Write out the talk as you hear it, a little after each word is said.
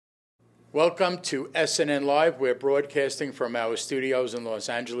Welcome to SNNLive. We're broadcasting from our studios in Los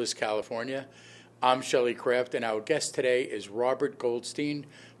Angeles, California. I'm Shelley Kraft, and our guest today is Robert Goldstein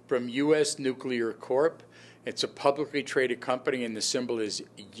from U.S. Nuclear Corp. It's a publicly traded company, and the symbol is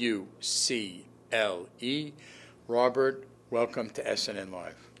UCLE. Robert, welcome to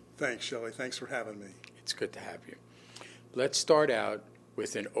SNNLive. Thanks, Shelley. Thanks for having me. It's good to have you. Let's start out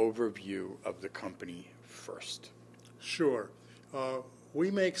with an overview of the company first. Sure. We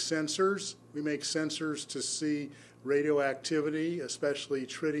make sensors. We make sensors to see radioactivity, especially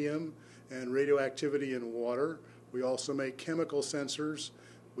tritium and radioactivity in water. We also make chemical sensors.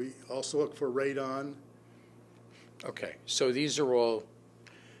 We also look for radon. Okay, so these are all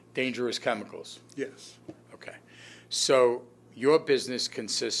dangerous chemicals? Yes. Okay. So your business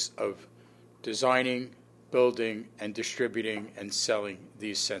consists of designing, building, and distributing and selling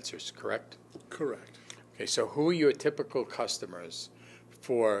these sensors, correct? Correct. Okay, so who are your typical customers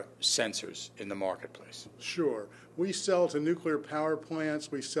for sensors in the marketplace? Sure. We sell to nuclear power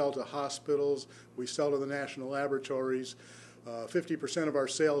plants. We sell to hospitals. We sell to the national laboratories. 50% of our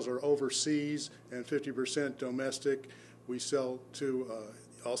sales are overseas and 50% domestic. We sell to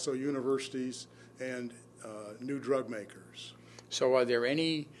also universities and new drug makers. So are there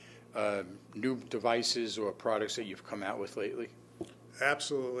any new devices or products that you've come out with lately?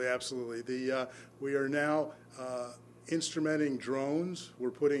 Absolutely, absolutely. We are now instrumenting drones. We're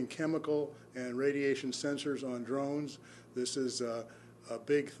putting chemical and radiation sensors on drones. This is a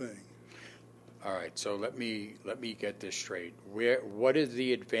big thing. All right, so let me get this straight. What are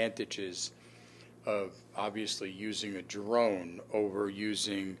the advantages of obviously using a drone over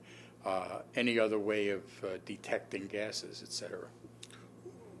using any other way of detecting gases, et cetera?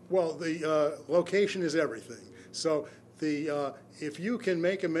 Well, the location is everything. So if you can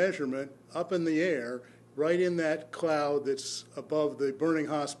make a measurement up in the air, right in that cloud that's above the burning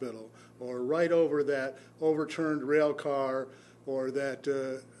hospital, or right over that overturned rail car, or that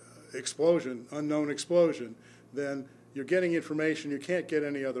explosion, unknown explosion, then you're getting information you can't get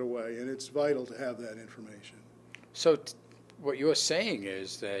any other way, and it's vital to have that information. So what you're saying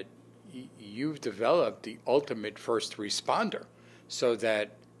is that you've developed the ultimate first responder, so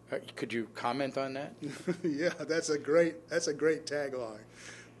that could you comment on that? Yeah, that's a great tagline.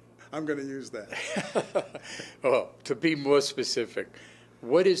 I'm going to use that. Well, to be more specific,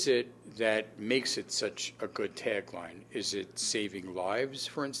 what is it that makes it such a good tagline? Is it saving lives,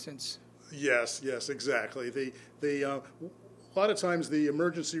 for instance? Yes, exactly. A lot of times the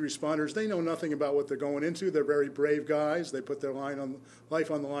emergency responders, they know nothing about what they're going into. They're very brave guys. They put their life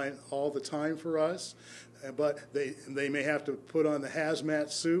on the line all the time for us. But they may have to put on the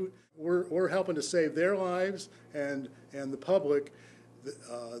hazmat suit. We're helping to save their lives and the public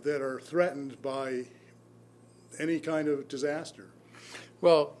that are threatened by any kind of disaster.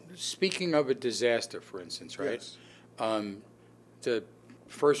 Well, speaking of a disaster, for instance, right? Yes. The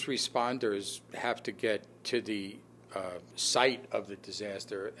first responders have to get to the site of the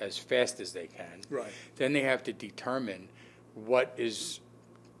disaster as fast as they can. Right. Then they have to determine what this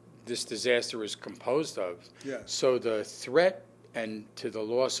disaster is composed of. Yes. So the threat and to the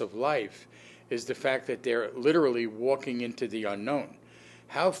loss of life is the fact that they're literally walking into the unknown.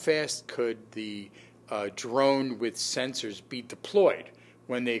 How fast could the drone with sensors be deployed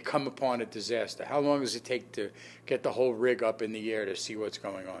when they come upon a disaster? How long does it take to get the whole rig up in the air to see what's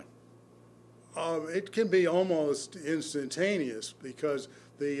going on? It can be almost instantaneous, because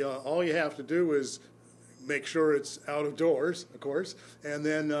all you have to do is make sure it's out of doors, of course, and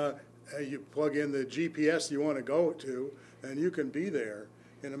then you plug in the GPS you want to go to, and you can be there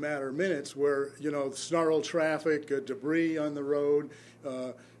in a matter of minutes, where, snarled traffic, debris on the road,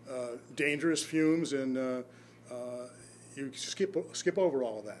 dangerous fumes, and you skip over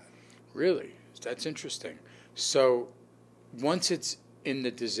all of that. Really? That's interesting. So once it's in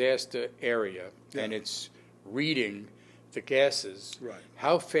the disaster area, yeah, and it's reading the gases, right,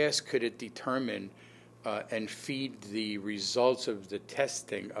 how fast could it determine and feed the results of the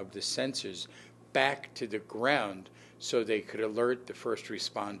testing of the sensors back to the ground so they could alert the first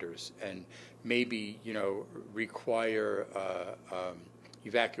responders and maybe, require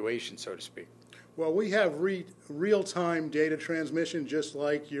evacuation, so to speak? Well, we have real-time data transmission, just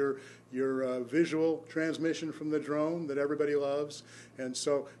like your visual transmission from the drone that everybody loves. And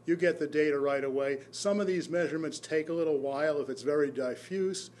so you get the data right away. Some of these measurements take a little while. If it's very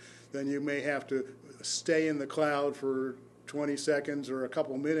diffuse, then you may have to stay in the cloud for 20 seconds or a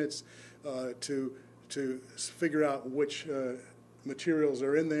couple minutes to figure out which materials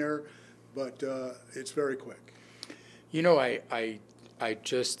are in there. But it's very quick. I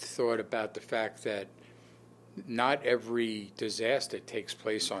just thought about the fact that not every disaster takes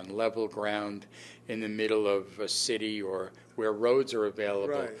place on level ground in the middle of a city or where roads are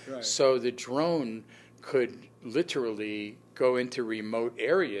available. Right. So the drone could literally go into remote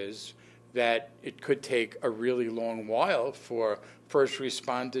areas that it could take a really long while for first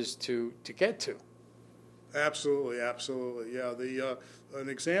responders to get to. Absolutely. Yeah. An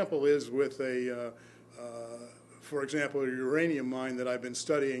example is with for example, a uranium mine that I've been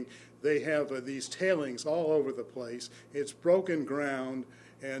studying. They have these tailings all over the place. It's broken ground,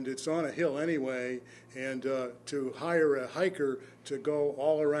 and it's on a hill anyway. And to hire a hiker to go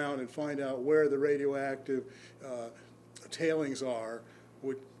all around and find out where the radioactive tailings are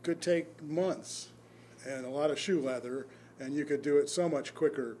could take months and a lot of shoe leather, and you could do it so much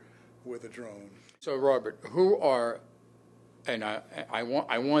quicker with a drone. So, Robert, who are, and I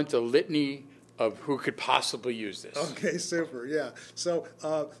want a litany of who could possibly use this. Okay, super. Yeah. So,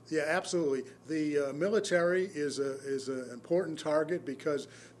 yeah, absolutely. The military is an important target because,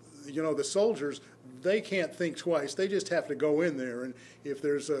 the soldiers, they can't think twice. They just have to go in there, and if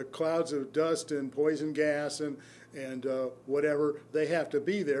there's clouds of dust and poison gas and whatever, they have to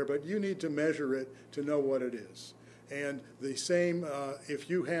be there. But you need to measure it to know what it is. And the same,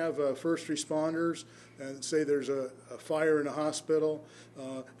 if you have first responders, and say there's a fire in a hospital,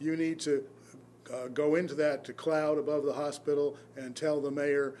 you need to go into that cloud above the hospital and tell the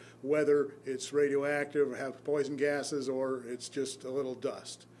mayor whether it's radioactive or have poison gases or it's just a little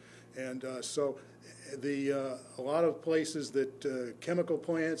dust. And so a lot of places that chemical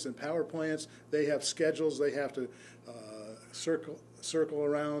plants and power plants, they have schedules. They have to circle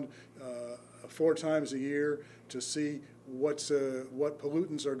around 4 times a year to see what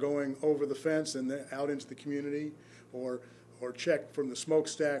pollutants are going over the fence and out into the community, or check from the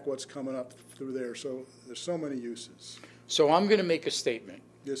smokestack what's coming up through there. So there's so many uses. So I'm going to make a statement.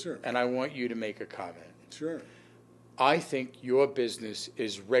 Yes, sir. And I want you to make a comment. Sure. I think your business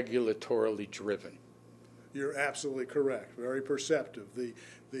is regulatorily driven. You're absolutely correct. Very perceptive.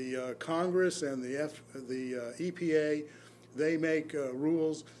 The Congress and the EPA, they make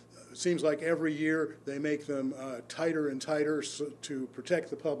rules. It seems like every year they make them tighter and tighter to protect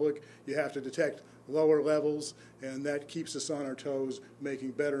the public. You have to detect lower levels, and that keeps us on our toes,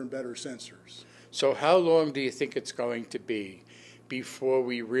 making better and better sensors. So how long do you think it's going to be before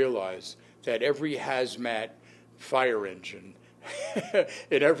we realize that every hazmat fire engine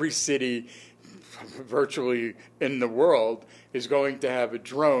in every city virtually in the world is going to have a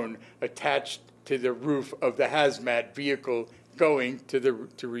drone attached to the roof of the hazmat vehicle going to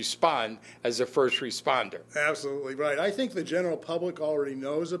respond as a first responder? Absolutely right. I think the general public already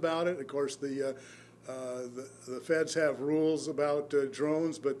knows about it. Of course, the feds have rules about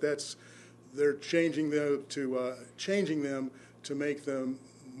drones, but they're changing them to make them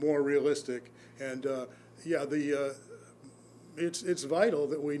more realistic. And it's vital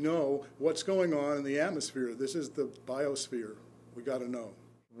that we know what's going on in the atmosphere. This is the biosphere. We got to know.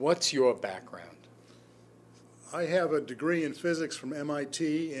 What's your background? I have a degree in physics from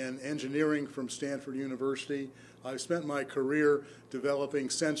MIT and engineering from Stanford University. I've spent my career developing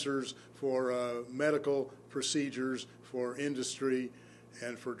sensors for medical procedures, for industry,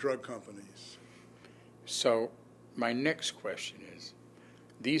 and for drug companies. So my next question is,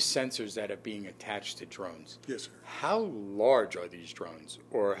 these sensors that are being attached to drones, yes, sir. How large are these drones,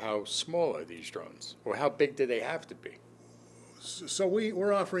 or how small are these drones, or how big do they have to be? So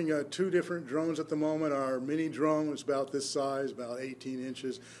we're offering 2 different drones at the moment. Our mini drone is about this size, about 18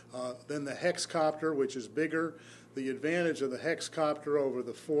 inches. Then the hexcopter, which is bigger. The advantage of the hexcopter over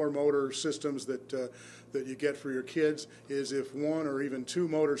the 4 motor systems that you get for your kids is if 1 or even 2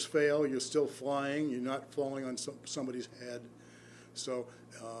 motors fail, you're still flying. You're not falling on somebody's head. So,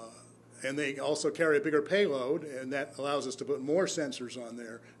 and they also carry a bigger payload, and that allows us to put more sensors on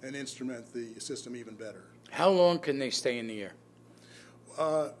there and instrument the system even better. How long can they stay in the air?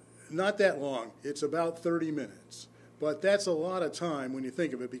 Not that long. It's about 30 minutes. But that's a lot of time when you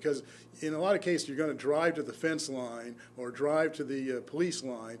think of it, because in a lot of cases you're going to drive to the fence line or drive to the police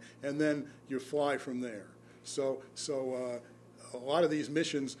line, and then you fly from there. So a lot of these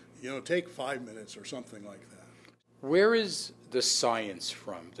missions, take 5 minutes or something like that. Where is the science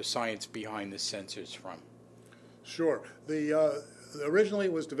from, the science behind the sensors from? Sure. Originally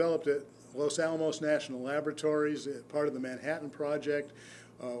it was developed at Los Alamos National Laboratories, part of the Manhattan Project.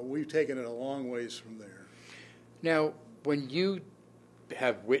 We've taken it a long ways from there. Now, when you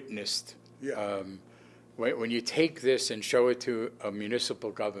have witnessed, when you take this and show it to a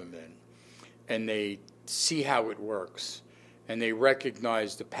municipal government, and they see how it works, and they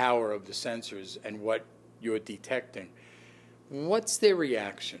recognize the power of the sensors and what you're detecting, What's their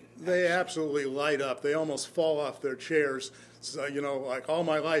reaction? They absolutely light up. They almost fall off their chairs. So, you know, like, all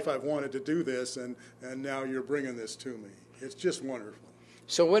my life I've wanted to do this, and now you're bringing this to me. It's just wonderful.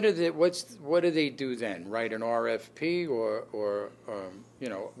 So what do they do then? Write an RFP, or you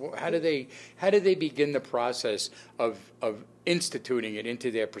know, how do they begin the process of instituting it into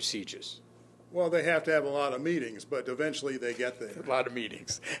their procedures? Well, they have to have a lot of meetings, but eventually they get there. A lot of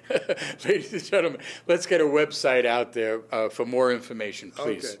meetings. Ladies and gentlemen, let's get a website out there for more information,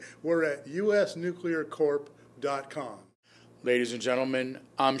 please. Okay. We're at usnuclearcorp.com. Ladies and gentlemen,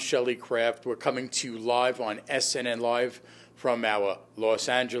 I'm Shelley Kraft. We're coming to you live on SNNLive from our Los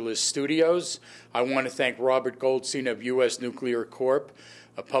Angeles studios. I want to thank Robert Goldstein of US Nuclear Corp,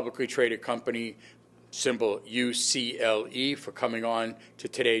 a publicly traded company, symbol UCLE, for coming on to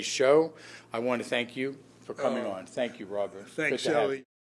today's show. I want to thank you for coming on. Thank you, Robert. Thanks, Shelley.